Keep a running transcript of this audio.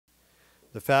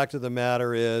The fact of the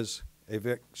matter is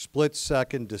a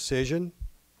split-second decision,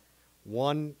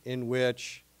 one in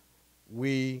which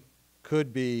we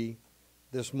could be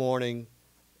this morning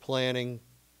planning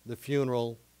the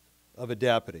funeral of a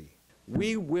deputy.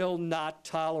 We will not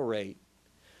tolerate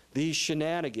these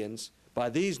shenanigans by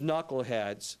these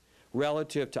knuckleheads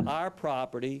relative to our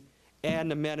property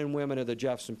and the men and women of the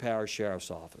Jefferson Parish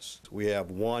Sheriff's Office. We have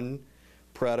one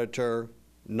predator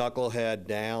knucklehead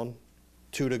down,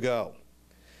 2 to go,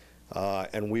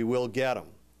 and we will get them.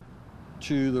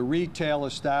 To the retail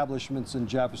establishments in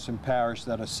Jefferson Parish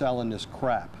that are selling this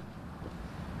crap,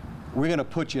 we're going to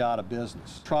put you out of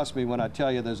business. Trust me when I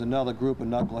tell you there's another group of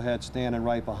knuckleheads standing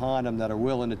right behind them that are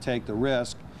willing to take the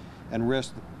risk and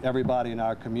risk everybody in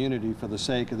our community for the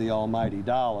sake of the almighty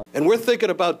dollar. And we're thinking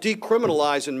about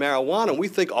decriminalizing marijuana, and we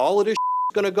think all of this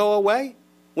is going to go away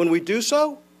when we do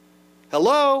so?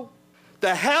 Hello?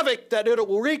 The havoc that it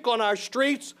will wreak on our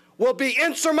streets will be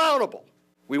insurmountable.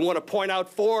 We want to point out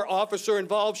 4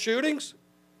 officer-involved shootings?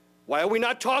 Why are we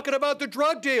not talking about the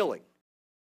drug dealing?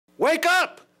 Wake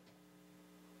up!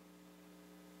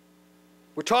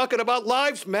 We're talking about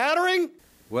lives mattering?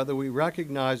 Whether we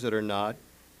recognize it or not,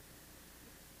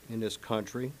 in this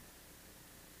country,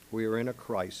 we are in a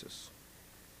crisis.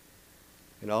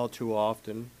 And all too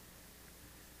often,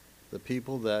 the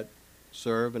people that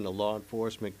serve in the law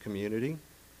enforcement community,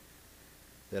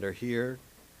 that are here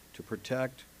to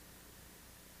protect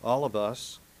all of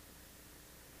us,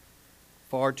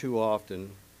 far too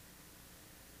often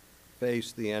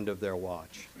face the end of their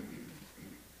watch.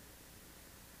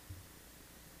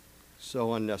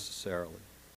 So unnecessarily.